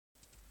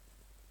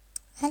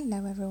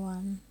Hello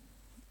everyone.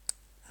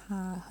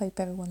 Hope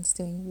everyone's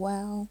doing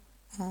well.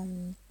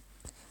 I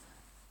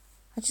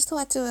just thought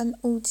I'd do an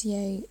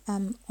audio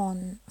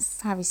on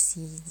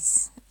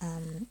Pharisees,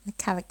 the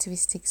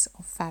characteristics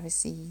of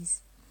Pharisees,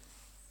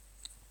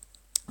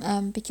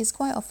 because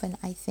quite often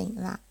I think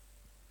that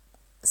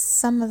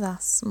some of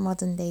us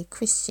modern day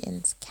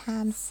Christians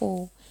can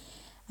fall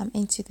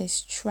into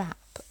this trap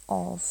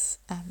of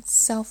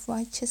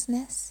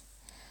self-righteousness,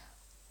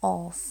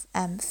 of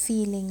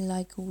feeling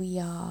like we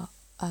are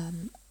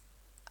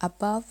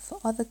above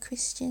other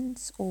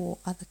Christians, or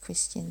other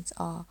Christians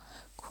are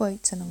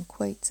quote and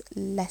unquote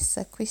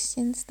lesser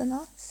Christians than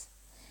us.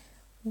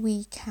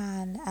 We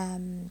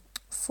can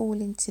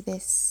fall into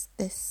this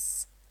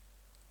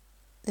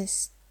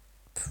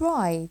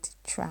pride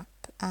trap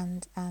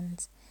and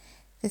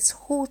this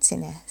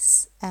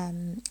haughtiness,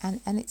 and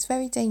it's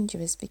very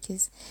dangerous,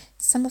 because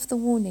some of the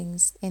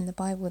warnings in the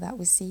Bible that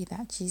we see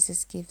that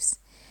Jesus gives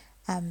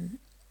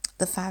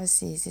the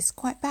Pharisees is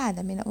quite bad.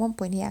 I mean, at one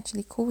point he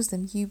actually calls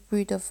them, "You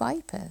brood of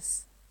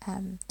vipers."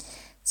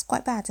 It's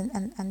quite bad,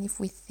 and if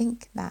we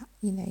think that,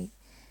 in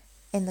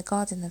the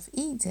Garden of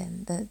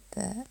Eden,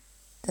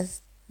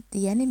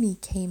 the enemy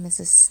came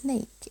as a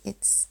snake,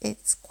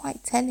 it's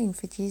quite telling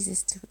for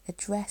Jesus to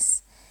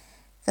address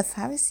the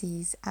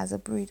Pharisees as a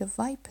brood of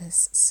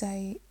vipers.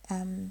 So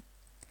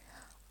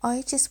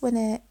I just want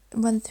to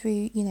run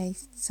through,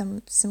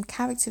 some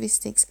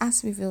characteristics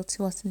as revealed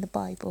to us in the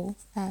Bible,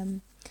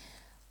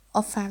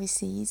 of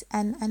Pharisees,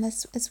 and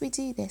as we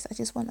do this, I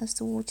just want us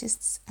to all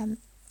just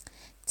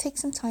take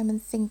some time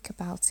and think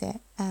about it,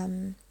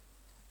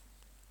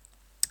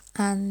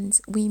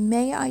 and we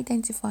may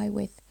identify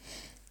with,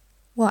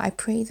 well, I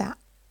pray that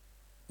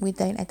we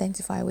don't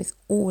identify with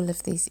all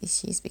of these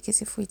issues,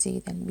 because if we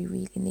do, then we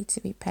really need to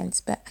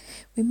repent. But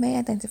we may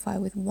identify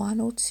with one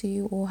or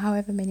two, or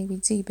however many we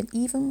do, but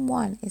even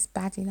one is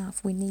bad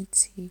enough. We need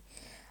to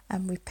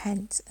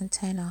repent and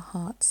turn our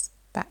hearts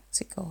back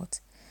to God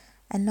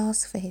and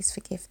ask for his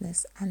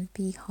forgiveness and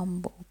be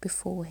humble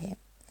before him.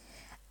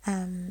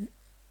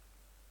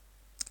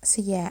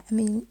 So there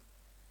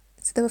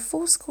were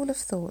four school of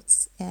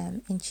thoughts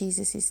in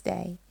Jesus's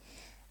day,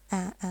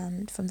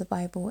 and from the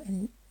Bible,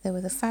 and there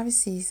were the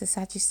Pharisees, the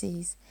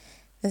Sadducees,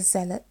 the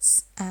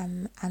Zealots,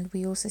 and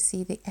we also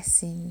see the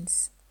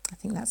Essenes. I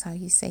think that's how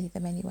you say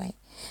them anyway.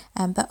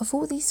 But of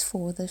all these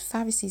four, the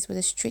Pharisees were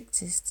the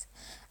strictest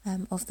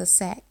of the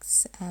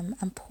sects,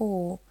 and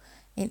Paul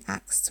in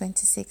Acts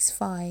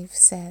 26:5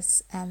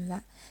 says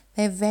that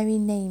their very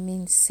name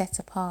means set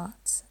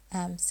apart.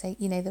 So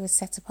they were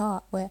set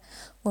apart.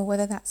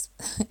 Whether that's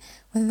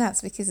whether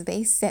that's because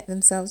they set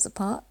themselves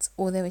apart,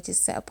 or they were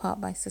just set apart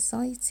by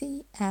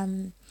society,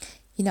 I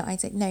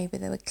don't know,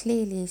 but they were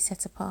clearly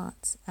set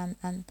apart,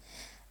 and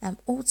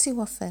all too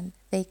often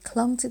they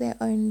clung to their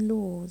own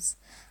laws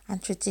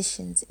and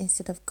traditions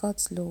instead of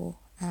God's law.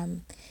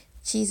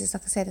 Jesus,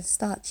 like I said at the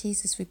start,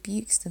 Jesus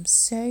rebukes them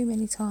so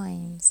many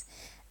times.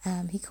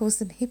 He calls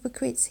them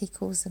hypocrites. He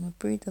calls them a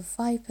brood of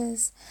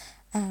vipers.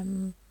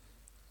 And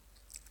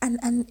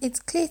it's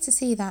clear to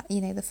see that,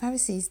 the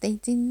Pharisees, they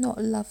did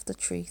not love the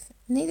truth.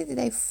 Neither did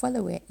they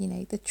follow it,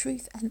 the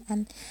truth.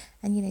 And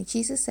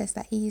Jesus says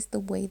that he is the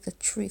way, the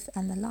truth,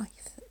 and the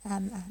life.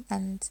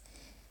 And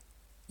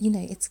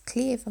it's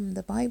clear from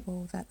the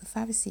Bible that the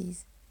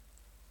Pharisees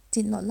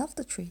did not love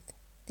the truth.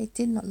 They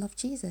did not love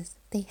Jesus.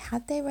 They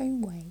had their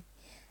own way.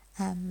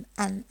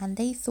 And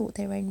they thought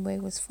their own way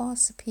was far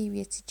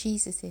superior to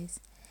Jesus's,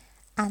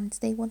 and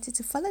they wanted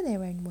to follow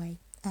their own way.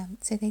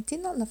 So they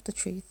did not love the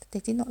truth. They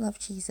did not love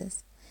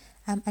Jesus,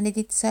 and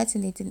they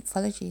certainly didn't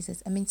follow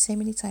Jesus. I mean, so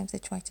many times they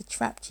tried to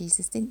trap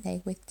Jesus, didn't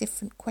they, with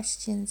different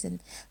questions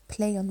and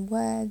play on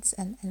words,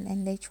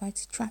 and they tried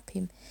to trap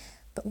him.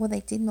 But what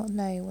they did not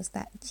know was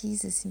that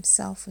Jesus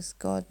himself was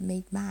God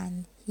made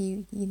man.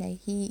 He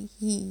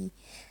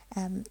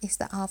is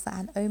the Alpha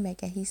and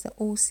Omega. He's the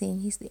all-seeing.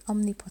 He's the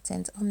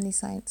omnipotent,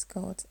 omniscience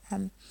God.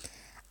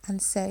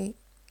 And so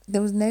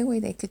there was no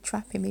way they could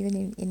trap him,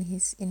 even in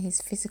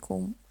his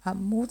physical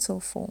mortal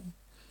form.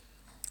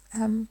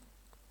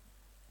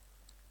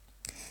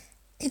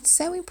 It's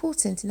so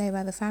important to know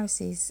about the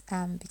Pharisees,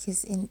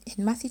 because in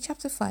Matthew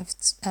chapter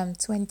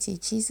 5:20,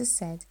 Jesus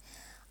said,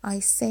 "I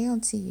say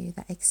unto you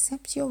that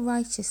except your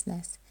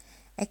righteousness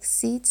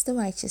exceeds the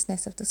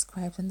righteousness of the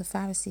scribes and the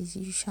Pharisees,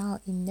 you shall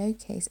in no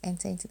case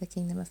enter into the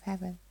kingdom of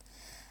heaven."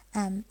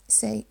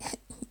 So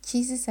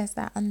Jesus says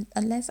that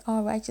unless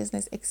our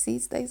righteousness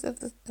exceeds those of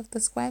the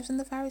scribes and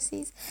the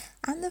Pharisees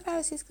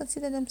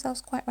consider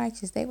themselves quite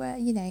righteous. They were,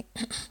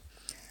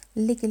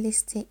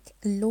 legalistic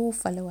law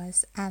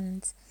followers,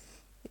 and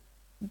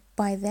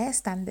by their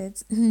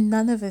standards,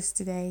 none of us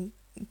today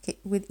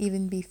would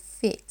even be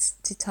fit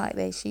to tie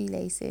their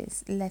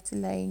shoelaces, let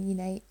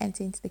alone,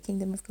 enter into the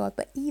kingdom of God.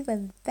 But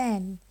even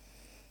then,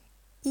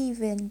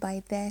 even by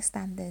their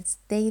standards,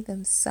 they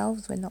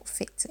themselves were not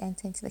fit to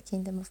enter into the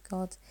kingdom of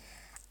God.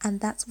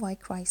 And that's why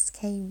Christ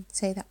came,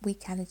 so that we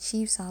can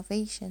achieve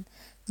salvation,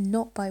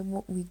 not by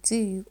what we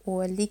do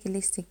or a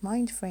legalistic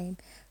mind frame,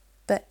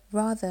 but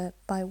rather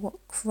by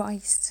what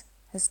Christ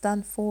has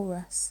done for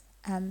us.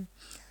 And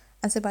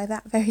so by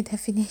that very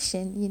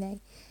definition,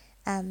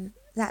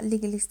 that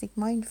legalistic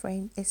mind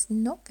frame is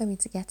not going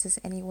to get us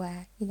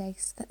anywhere.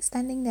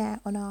 Standing there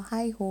on our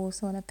high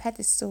horse or on a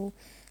pedestal,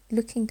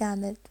 looking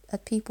down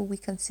at people we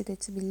consider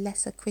to be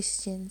lesser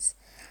Christians,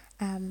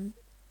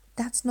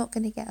 that's not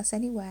going to get us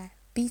anywhere.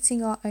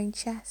 Beating our own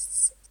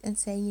chests and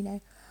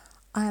saying,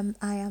 I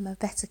am a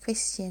better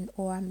Christian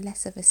or I'm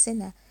less of a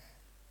sinner,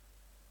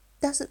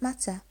 doesn't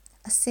matter.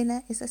 A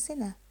sinner is a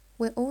sinner.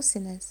 We're all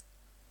sinners.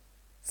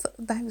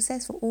 The Bible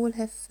says, for all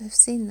have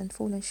sinned and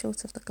fallen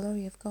short of the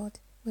glory of God.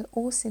 We're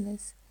all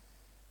sinners.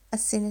 A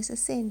sin is a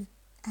sin.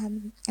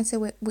 And so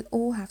we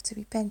all have to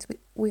repent.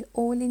 We're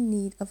all in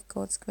need of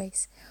God's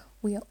grace.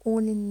 We are all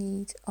in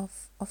need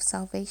of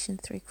salvation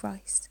through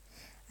Christ.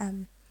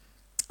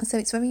 So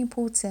it's very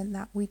important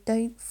that we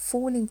don't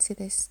fall into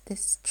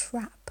this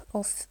trap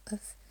of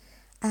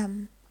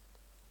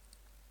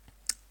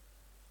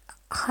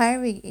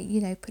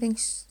putting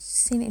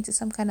sin into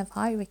some kind of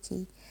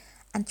hierarchy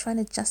and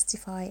trying to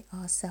justify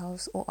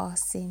ourselves or our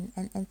sin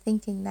and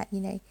thinking that,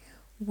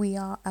 we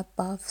are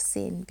above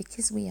sin,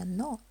 because we are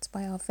not.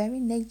 By our very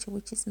nature,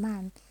 which is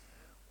man,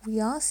 we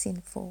are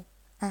sinful.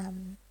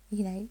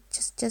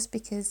 Just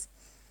because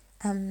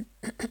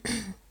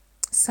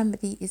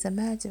somebody is a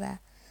murderer,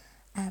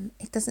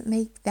 it doesn't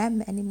make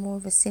them any more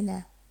of a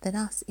sinner than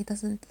us. It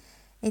doesn't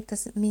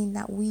mean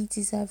that we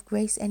deserve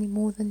grace any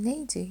more than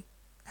they do.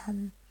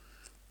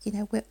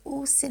 We're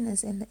all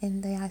sinners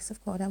in the eyes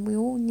of God, and we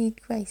all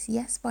need grace.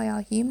 Yes, by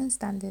our human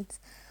standards,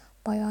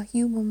 by our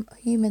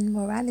human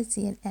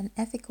morality and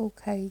ethical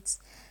codes.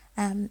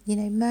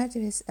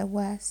 Murderers are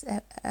worse.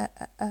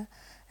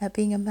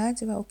 Being a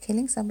murderer or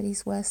killing somebody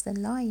is worse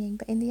than lying.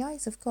 But in the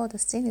eyes of God, a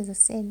sin is a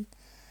sin.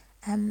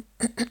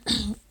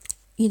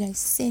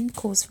 Sin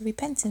calls for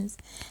repentance,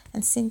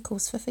 and sin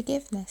calls for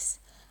forgiveness.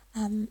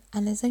 And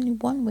there's only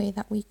one way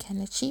that we can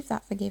achieve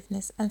that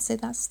forgiveness, and so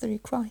that's through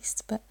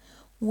Christ. But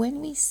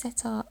when we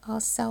set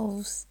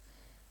ourselves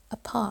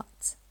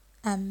apart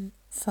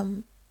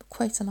from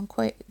quote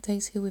unquote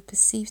those who we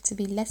perceive to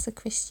be lesser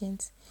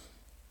Christians,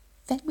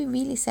 then we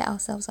really set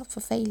ourselves up for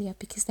failure,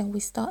 because then we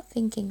start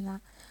thinking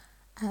that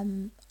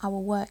our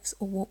works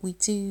or what we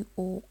do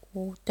or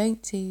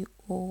don't do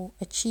or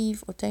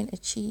achieve or don't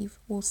achieve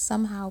will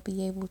somehow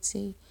be able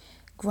to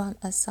grant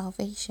us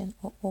salvation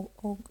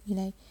or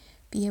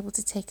be able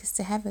to take us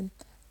to heaven.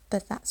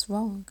 But that's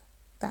wrong.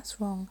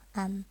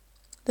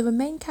 The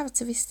main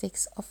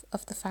characteristics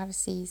of the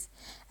Pharisees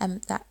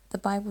that the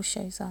Bible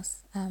shows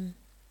us.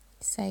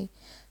 So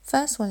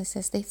first one, it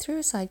says they threw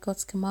aside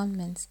God's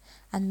commandments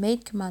and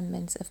made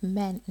commandments of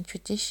men and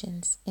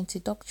traditions into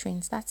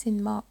doctrines. That's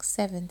in Mark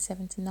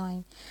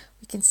 7:7-9.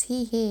 We can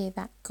see here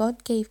that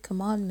God gave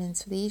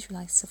commandments for the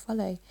Israelites to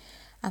follow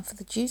and for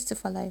the Jews to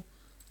follow.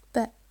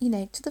 But,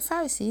 to the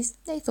Pharisees,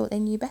 they thought they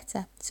knew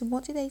better. So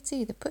what do? They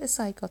put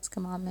aside God's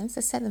commandments,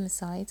 they set them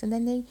aside, and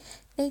then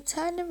they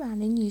turned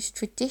around and used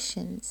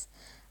traditions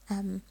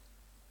and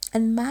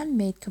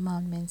man-made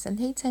commandments, and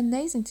they turn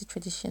those into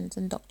traditions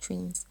and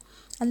doctrines.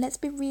 And let's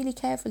be really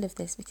careful of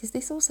this, because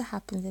this also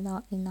happens in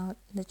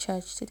the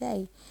church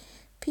today.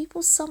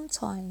 People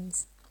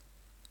sometimes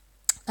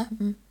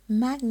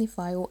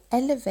magnify or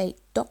elevate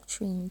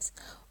doctrines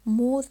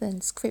more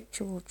than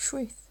scriptural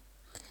truth.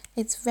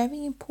 It's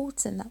very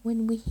important that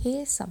when we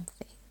hear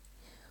something,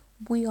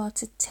 we are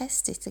to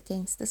test it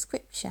against the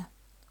scripture.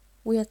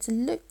 We are to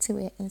look to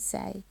it and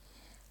say,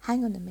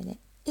 hang on a minute,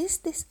 is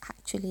this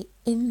actually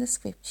in the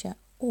scripture,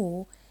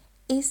 or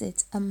is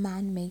it a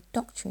man-made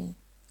doctrine?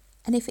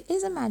 And if it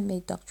is a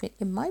man-made doctrine,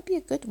 it might be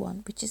a good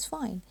one, which is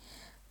fine,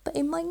 but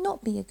it might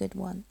not be a good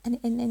one. And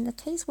in the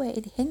case where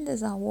it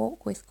hinders our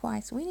walk with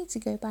Christ, we need to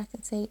go back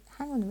and say,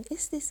 hang on a minute,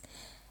 is this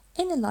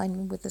in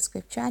alignment with the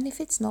scripture? And if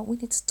it's not, we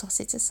need to toss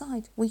it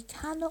aside. We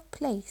cannot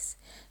place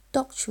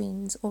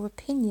doctrines or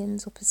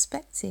opinions or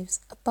perspectives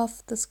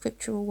above the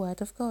scriptural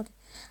word of God.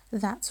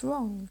 That's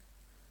wrong.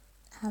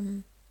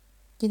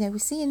 We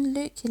see in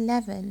Luke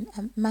 11,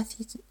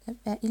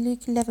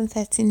 Luke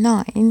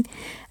 11:39,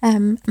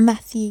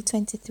 Matthew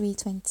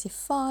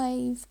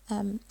 23:25.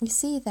 We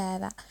see there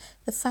that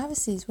the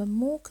Pharisees were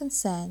more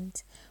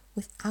concerned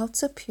with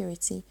outer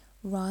purity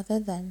rather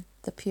than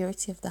the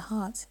purity of the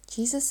heart.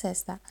 Jesus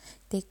says that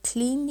they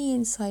clean the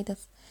inside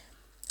of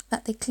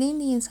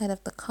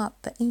the cup,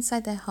 but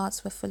inside their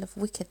hearts were full of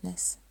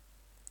wickedness.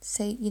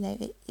 So,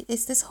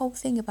 it's this whole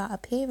thing about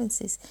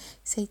appearances.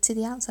 So to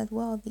the outside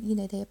world,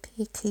 they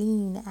appear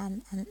clean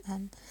and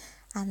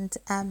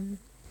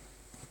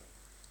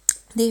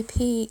they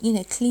appear,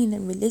 clean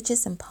and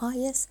religious and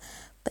pious,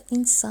 but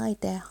inside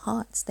their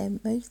hearts, their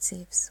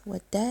motives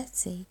were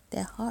dirty.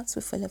 Their hearts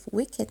were full of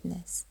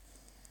wickedness.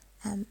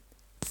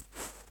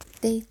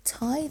 They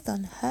tithe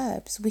on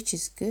herbs, which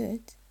is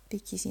good,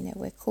 because,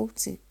 we're called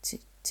to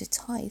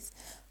tithe.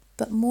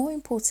 But more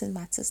important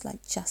matters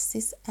like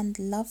justice and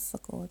love for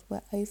God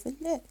were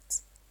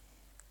overlooked.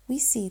 We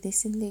see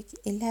this in Luke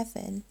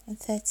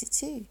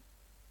 11:32.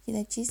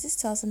 Jesus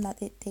tells them that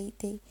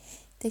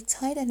They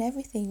tie down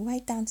everything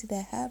right down to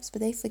their herbs,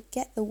 but they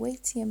forget the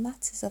weightier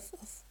matters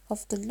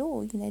of the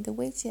law, the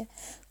weightier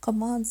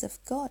commands of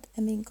God.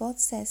 I mean, God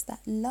says that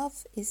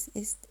love is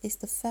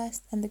the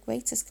first and the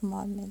greatest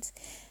commandment.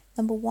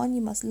 Number one,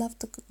 you must love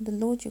the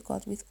Lord your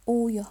God with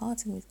all your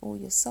heart and with all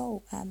your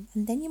soul. And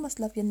then you must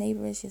love your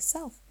neighbor as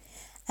yourself.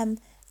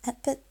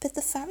 But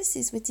the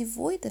Pharisees were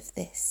devoid of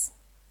this.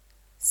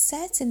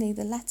 Certainly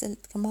the latter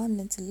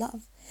commandment to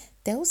love,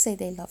 they'll say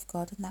they love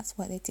God and that's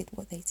why they did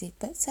what they did.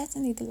 But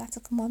certainly the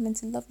latter commandment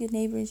to love your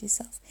neighbor as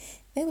yourself,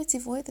 they were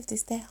devoid of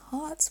this. Their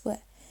hearts were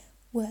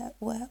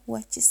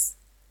just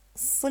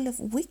full of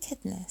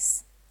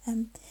wickedness.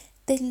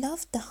 They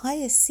loved the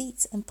higher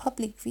seats and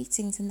public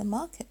greetings in the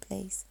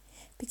marketplace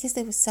because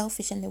they were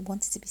selfish and they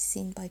wanted to be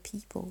seen by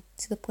people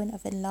to the point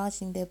of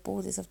enlarging their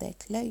borders of their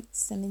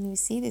clothes. I mean, we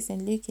see this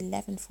in Luke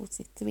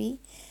 11:43.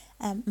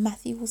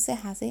 Matthew also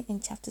has it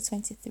in chapter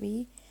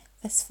 23,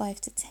 verse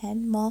 5 to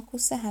 10. Mark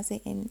also has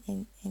it in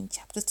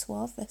chapter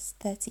 12, verse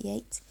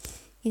 38.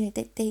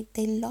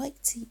 They like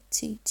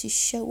to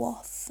show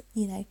off,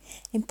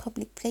 in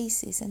public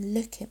places and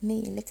look at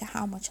me, look at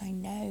how much I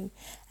know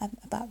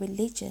about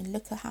religion,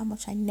 look at how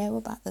much I know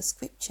about the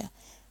scripture.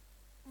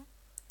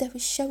 They're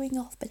showing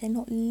off, but they're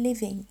not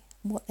living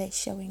what they're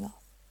showing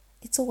off.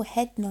 It's all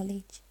head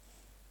knowledge.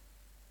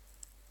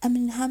 I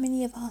mean, how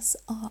many of us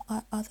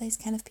are those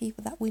kind of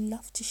people that we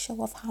love to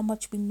show off how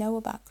much we know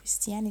about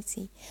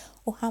Christianity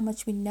or how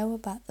much we know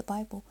about the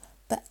Bible,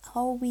 but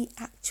are we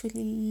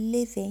actually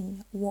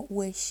living what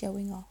we're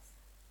showing off?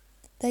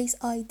 Those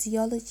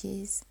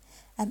ideologies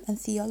and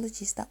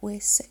theologies that we're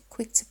so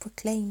quick to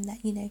proclaim that,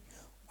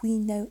 we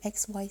know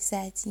X, Y,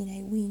 Z,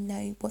 we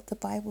know what the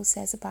Bible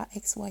says about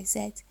X, Y,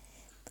 Z.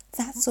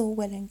 That's all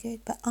well and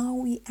good, but are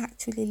we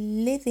actually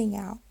living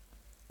out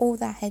all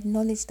that head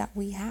knowledge that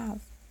we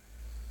have?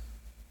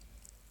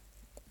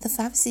 The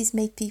Pharisees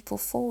made people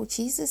fall.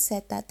 Jesus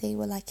said that they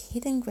were like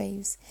hidden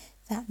graves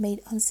that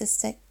made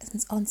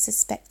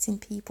unsuspecting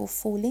people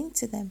fall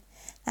into them.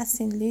 That's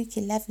in Luke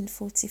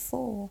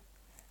 11:44.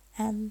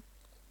 In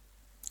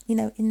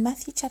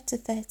Matthew chapter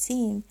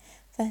 13,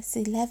 verse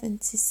 11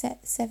 to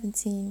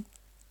 17,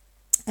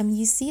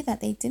 you see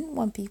that they didn't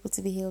want people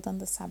to be healed on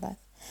the Sabbath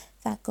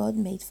that God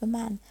made for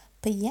man,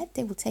 but yet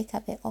they will take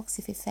out their ox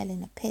if it fell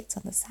in a pit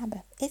on the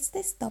Sabbath. It's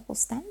this double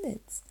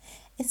standards.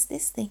 It's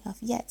this thing of,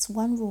 it's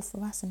one rule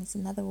for us and it's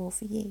another rule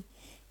for you.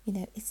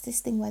 It's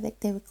this thing where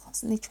they were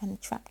constantly trying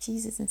to trap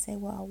Jesus and say,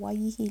 well, why are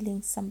you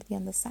healing somebody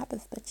on the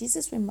Sabbath? But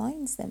Jesus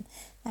reminds them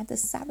that the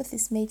Sabbath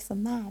is made for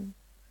man.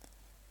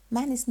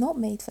 Man is not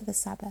made for the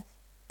Sabbath,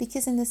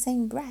 because in the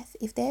same breath,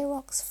 if their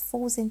ox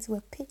falls into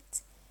a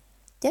pit,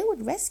 they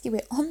would rescue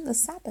it on the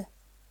Sabbath.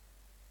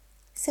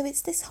 So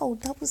it's this whole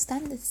double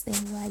standards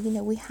thing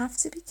where, we have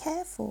to be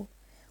careful.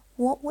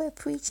 What we're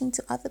preaching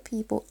to other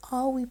people,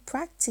 are we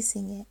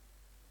practicing it?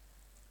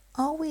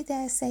 Are we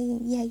there saying,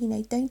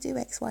 don't do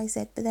X, Y,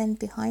 Z, but then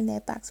behind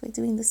their backs we're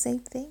doing the same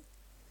thing?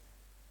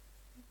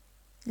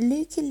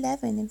 Luke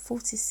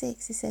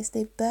 11:46, it says,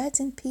 they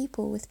burdened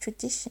people with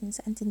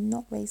traditions and did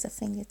not raise a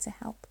finger to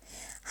help.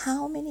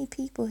 How many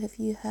people have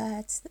you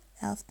heard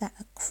of that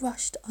are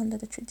crushed under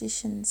the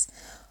traditions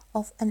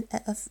of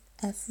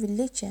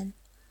religion,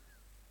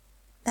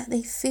 that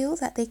they feel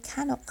that they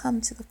cannot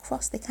come to the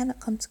cross, they cannot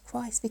come to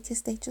Christ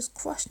because they're just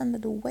crushed under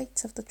the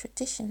weight of the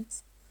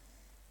traditions?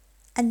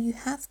 And you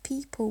have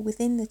people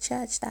within the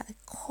church that are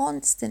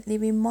constantly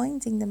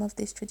reminding them of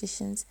these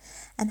traditions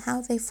and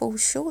how they fall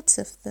short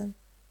of them.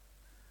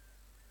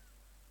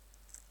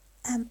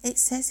 It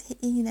says,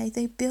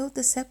 they build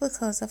the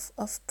sepulchres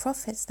of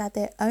prophets that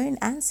their own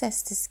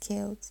ancestors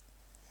killed.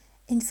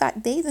 In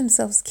fact, they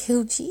themselves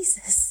killed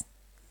Jesus.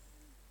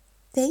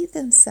 They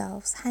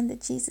themselves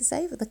handed Jesus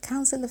over. The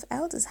council of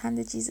elders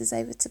handed Jesus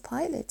over to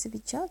Pilate to be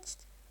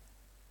judged.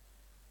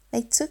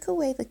 They took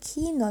away the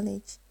key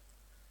knowledge.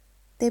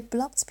 They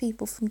blocked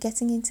people from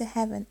getting into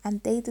heaven,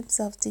 and they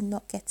themselves did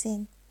not get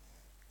in.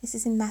 This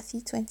is in Matthew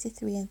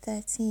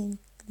 23:13,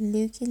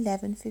 Luke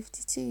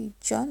 11:52.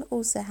 John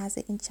also has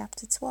it in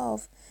chapter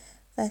 12,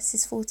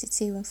 verses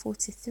 42 and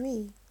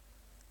 43.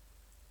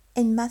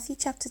 In Matthew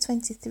chapter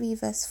 23,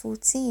 verse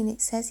 14, it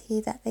says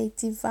here that they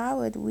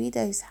devoured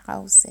widows'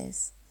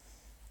 houses.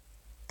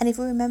 And if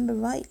we remember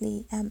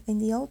rightly, in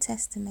the Old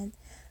Testament,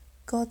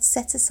 God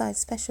set aside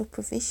special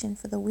provision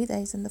for the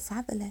widows and the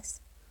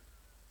fatherless.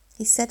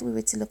 He said we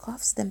were to look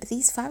after them, but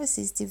these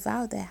Pharisees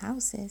devoured their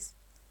houses.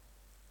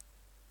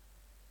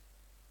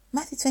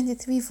 Matthew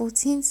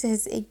 23:14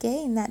 says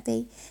again that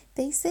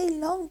they say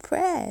long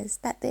prayers,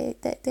 that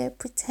they're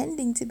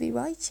pretending to be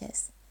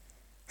righteous.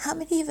 How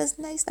many of us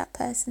knows that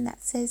person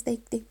that says they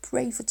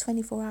pray for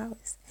 24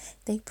 hours?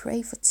 They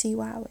pray for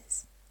 2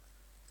 hours.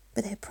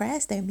 But their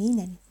prayers don't mean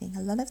anything.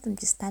 A lot of them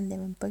just stand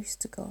there and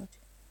boast to God.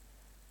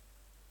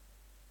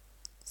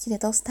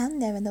 They'll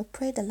stand there and they'll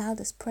pray the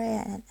loudest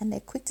prayer and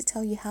they're quick to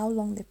tell you how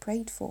long they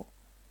prayed for.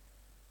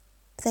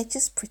 But they're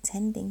just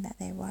pretending that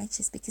they're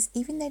righteous, because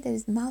even though they're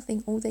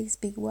mouthing all these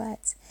big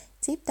words,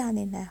 deep down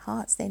in their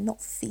hearts, they're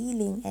not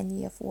feeling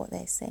any of what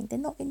they're saying. They're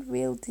not in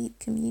real deep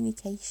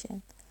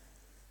communication.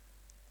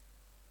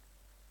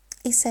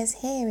 it says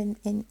here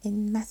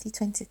in Matthew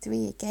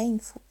 23 again,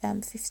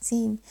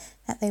 15,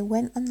 that they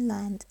went on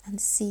land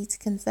and sea to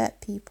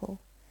convert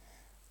people,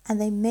 and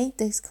they made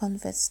those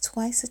converts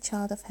twice a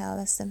child of hell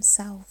as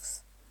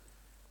themselves.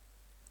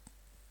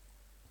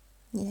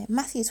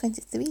 Matthew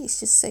 23 is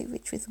just so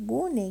rich with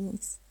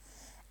warnings.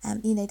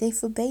 They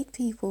forbade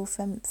people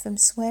from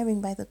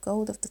swearing by the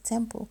gold of the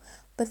temple,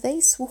 but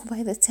they swore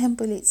by the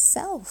temple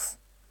itself.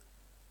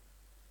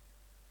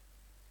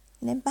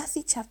 In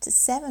Matthew chapter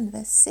 7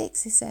 verse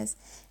 6 it says,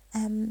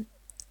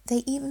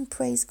 they even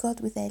praise God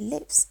with their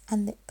lips,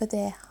 but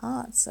their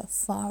hearts are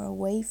far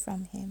away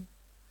from Him.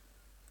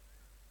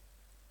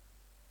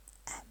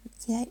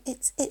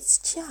 It's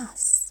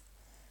just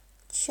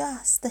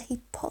the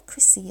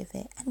hypocrisy of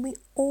it, and we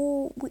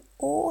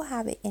all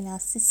have it in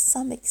us to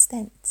some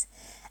extent,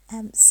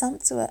 some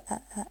to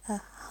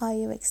a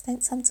higher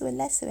extent, some to a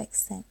lesser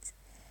extent,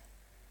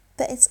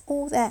 but it's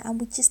all there, and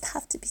we just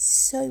have to be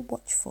so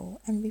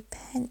watchful and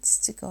repent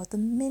to God the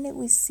minute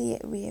we see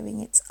it rearing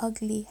its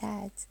ugly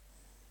head.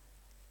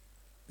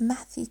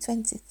 Matthew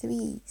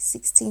 23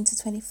 16 to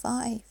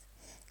 25,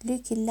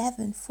 Luke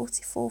 11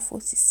 44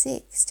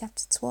 46,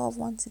 chapter 12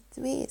 1 to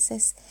 3, it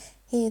says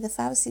here, the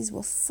Pharisees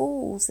were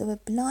fools, they were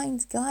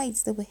blind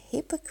guides, they were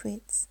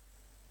hypocrites.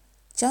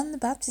 John the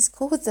Baptist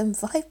called them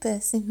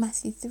vipers in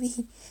Matthew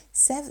 3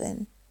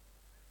 7.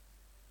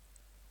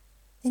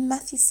 In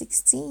Matthew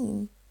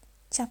 16,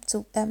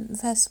 chapter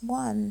verse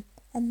 1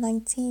 and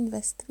 19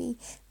 verse 3,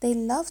 they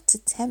loved to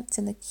tempt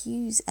and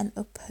accuse and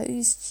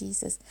oppose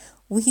Jesus.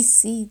 We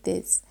see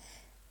this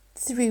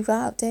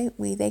throughout, don't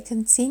we? They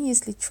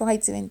continuously try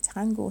to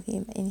entangle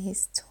Him in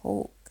His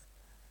talk.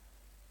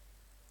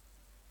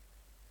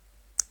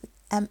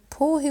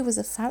 Paul, who was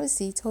a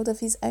Pharisee, told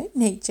of his own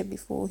nature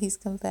before his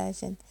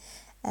conversion.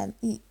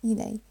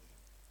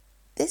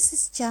 This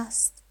is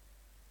just,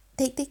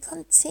 they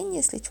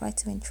continuously try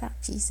to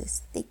entrap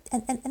Jesus.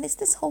 And it's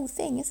this whole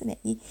thing, isn't it?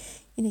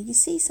 You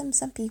see some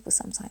people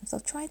sometimes, they'll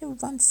try to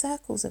run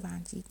circles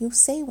around you. You'll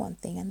say one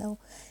thing and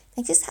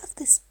they just have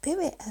this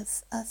spirit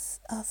of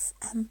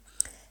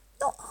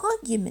not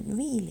argument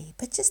really,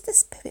 but just the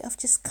spirit of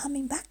just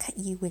coming back at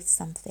you with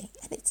something.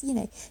 And it's,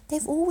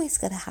 they've always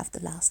got to have the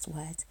last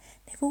word.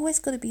 They've always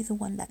got to be the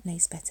one that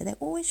knows better. They're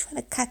always trying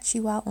to catch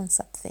you out on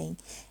something,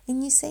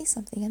 and you say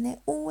something, and they're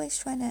always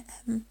trying to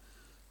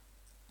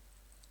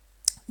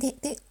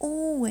they're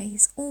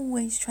always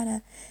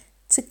trying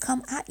to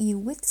come at you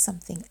with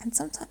something. And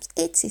sometimes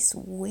it is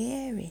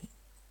wearing,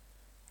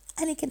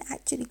 and it can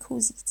actually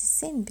cause you to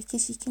sin,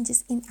 because you can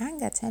just in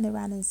anger turn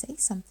around and say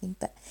something.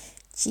 But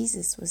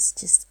Jesus was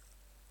just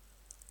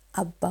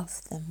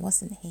above them,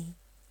 wasn't He?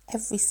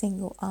 Every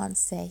single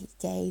answer He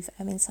gave.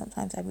 I mean,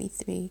 sometimes I read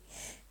through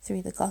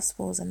the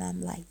Gospels and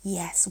I'm like,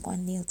 yes,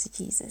 1-0 to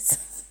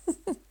Jesus.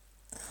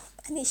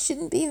 And it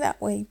shouldn't be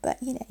that way, but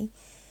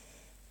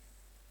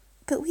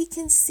but we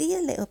can see a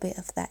little bit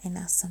of that in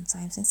us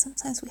sometimes, and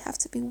sometimes we have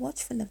to be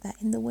watchful of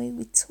that in the way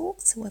we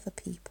talk to other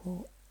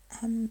people,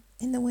 in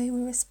the way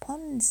we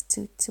respond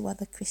to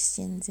other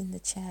Christians in the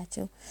church,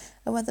 or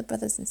other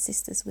brothers and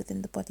sisters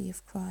within the body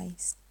of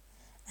Christ.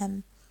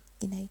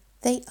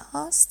 They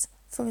asked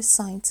for a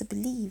sign to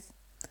believe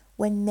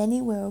when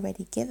many were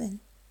already given.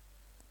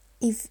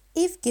 If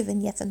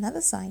given yet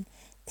another sign,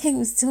 they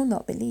will still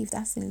not believe.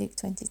 That's in Luke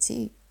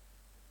 22,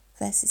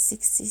 verses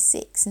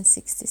 66 and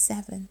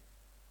 67.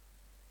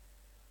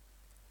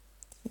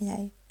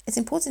 It's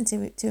important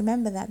to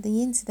remember that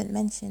the incident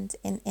mentioned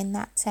in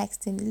that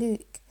text in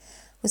Luke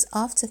was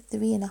after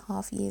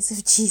 3.5 years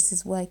of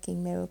Jesus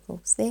working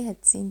miracles. They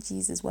had seen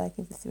Jesus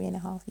working for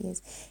 3.5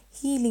 years,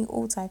 healing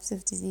all types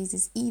of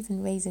diseases,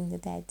 even raising the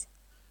dead.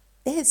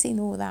 They had seen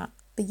all that,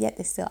 but yet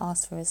they still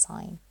asked for a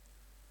sign.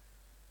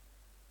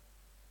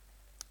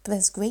 But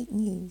there's great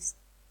news,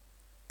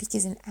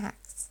 because in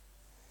Acts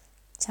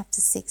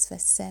chapter 6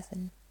 verse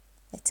 7,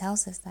 it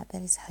tells us that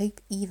there is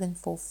hope even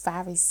for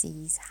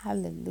Pharisees.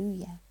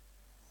 Hallelujah.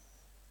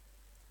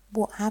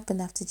 What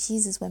happened after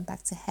Jesus went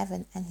back to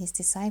heaven and His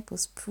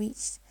disciples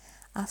preached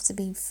after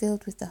being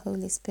filled with the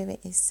Holy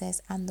Spirit, it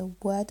says, and the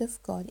word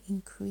of God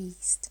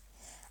increased,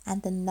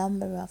 and the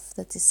number of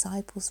the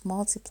disciples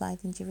multiplied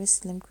in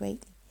Jerusalem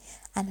greatly,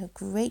 and a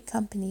great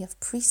company of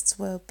priests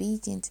were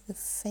obedient to the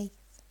faith.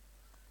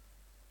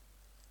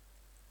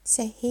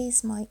 So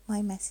here's my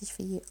message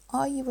for you.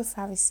 Are you a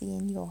Pharisee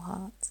in your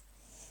heart?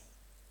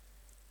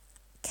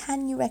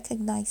 Can you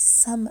recognize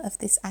some of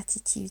this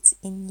attitude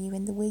in you,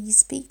 in the way you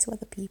speak to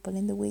other people,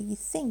 in the way you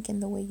think, in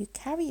the way you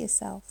carry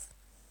yourself?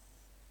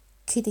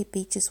 Could it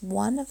be just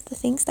one of the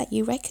things that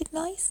you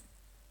recognize?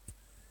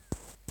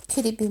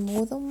 Could it be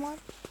more than one?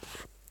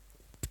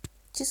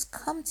 Just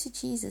come to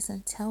Jesus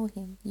and tell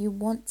Him you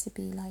want to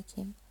be like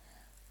Him.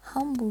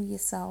 Humble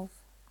yourself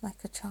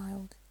like a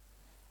child.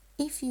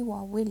 If you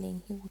are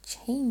willing, He will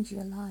change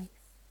your life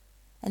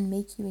and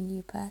make you a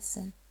new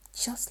person,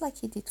 just like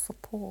He did for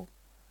Paul.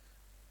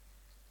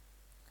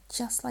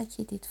 Just like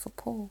He did for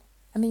Paul.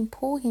 I mean,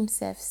 Paul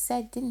himself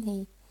said, didn't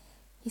he?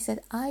 He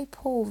said, I,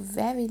 Paul,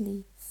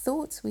 verily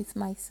thought with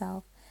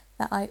myself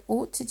that I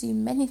ought to do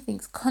many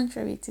things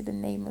contrary to the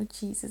name of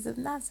Jesus of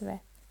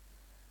Nazareth.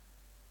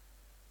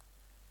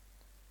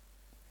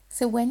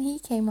 So when he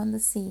came on the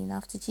scene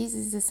after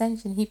Jesus'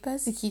 ascension, he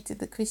persecuted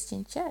the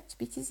Christian church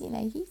because,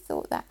 he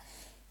thought that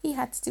he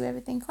had to do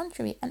everything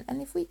contrary. And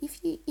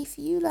if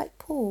you like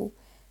Paul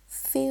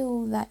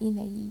feel that you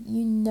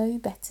know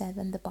better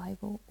than the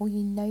Bible, or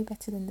you know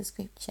better than the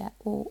scripture,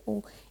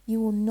 or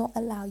you will not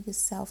allow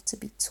yourself to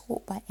be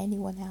taught by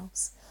anyone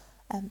else,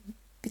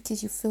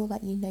 because you feel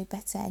like you know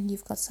better and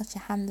you've got such a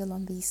handle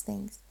on these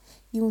things,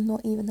 you will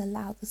not even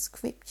allow the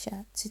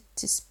scripture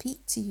to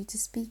speak to you, to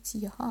speak to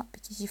your heart,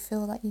 because you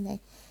feel like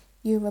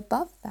you're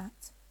above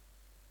that.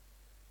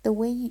 The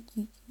way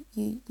you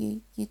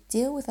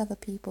deal with other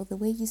people, the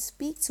way you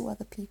speak to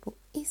other people,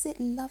 is it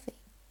loving?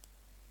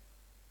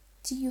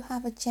 Do you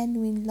have a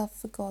genuine love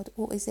for God,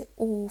 or is it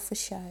all for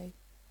show?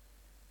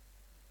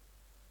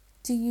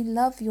 Do you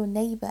love your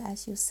neighbour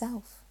as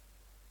yourself?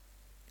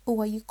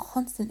 Or are you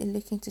constantly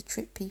looking to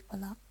trip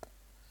people up?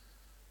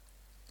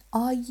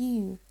 Are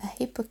you a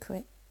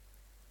hypocrite?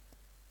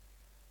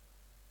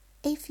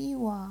 If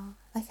you are,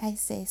 like I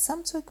say,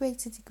 some to a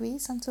greater degree,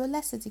 some to a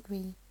lesser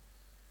degree,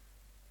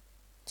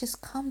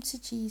 just come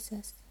to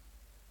Jesus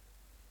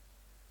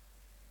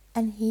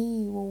and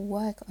He will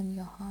work on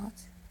your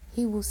heart.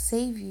 He will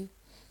save you,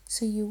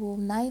 so you will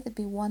neither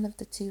be one of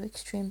the two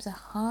extremes, a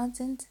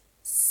hardened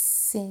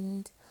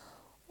sinner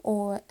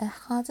or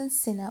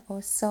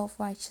a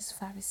self-righteous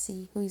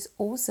Pharisee who is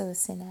also a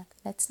sinner.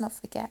 Let's not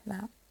forget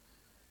that.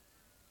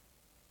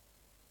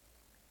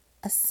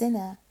 A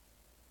sinner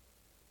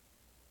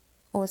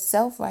or a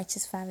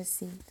self-righteous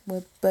Pharisee,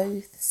 we're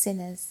both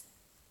sinners.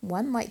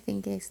 One might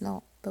think it's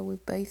not, but we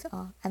both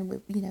are, and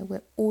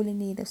we're all in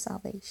need of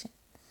salvation.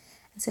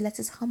 And so let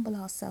us humble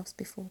ourselves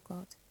before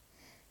God.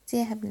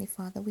 Dear Heavenly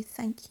Father, we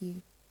thank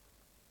you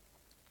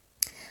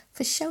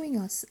for showing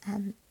us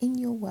in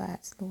your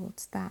words, Lord,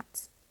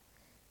 that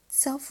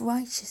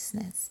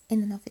self-righteousness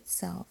in and of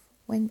itself,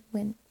 when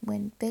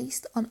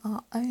based on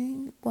our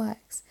own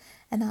works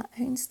and our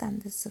own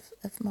standards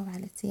of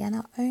morality and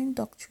our own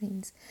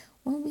doctrines,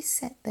 when we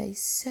set those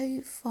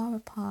so far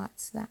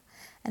apart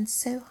and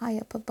so high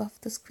up above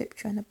the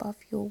scripture and above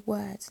your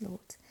words,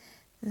 Lord,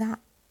 that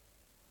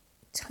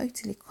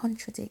totally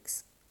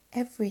contradicts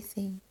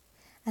everything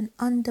and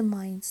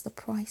undermines the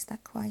price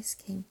that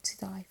Christ came to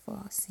die for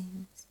our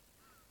sins.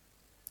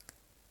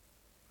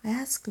 I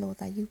ask, Lord,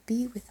 that you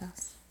be with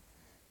us,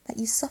 that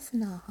you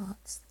soften our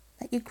hearts,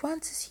 that you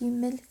grant us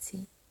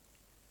humility,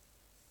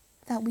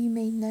 that we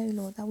may know,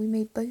 Lord, that we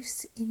may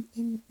boast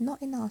in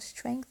not in our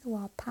strength or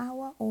our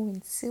power or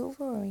in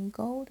silver or in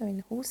gold or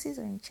in horses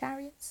or in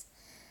chariots,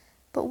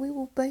 but we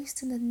will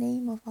boast in the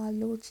name of our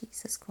Lord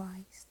Jesus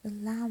Christ, the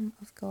Lamb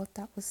of God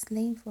that was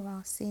slain for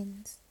our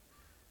sins.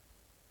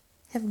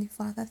 Heavenly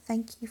Father,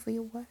 thank you for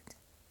your word.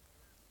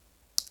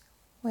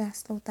 We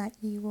ask, Lord, that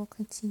you will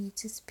continue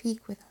to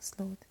speak with us,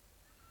 Lord.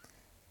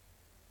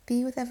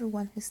 Be with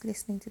everyone who's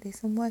listening to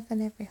this and work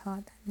on every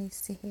heart that needs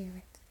to hear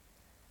it.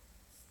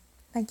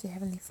 Thank you,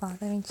 Heavenly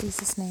Father. In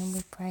Jesus' name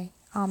we pray.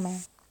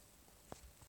 Amen.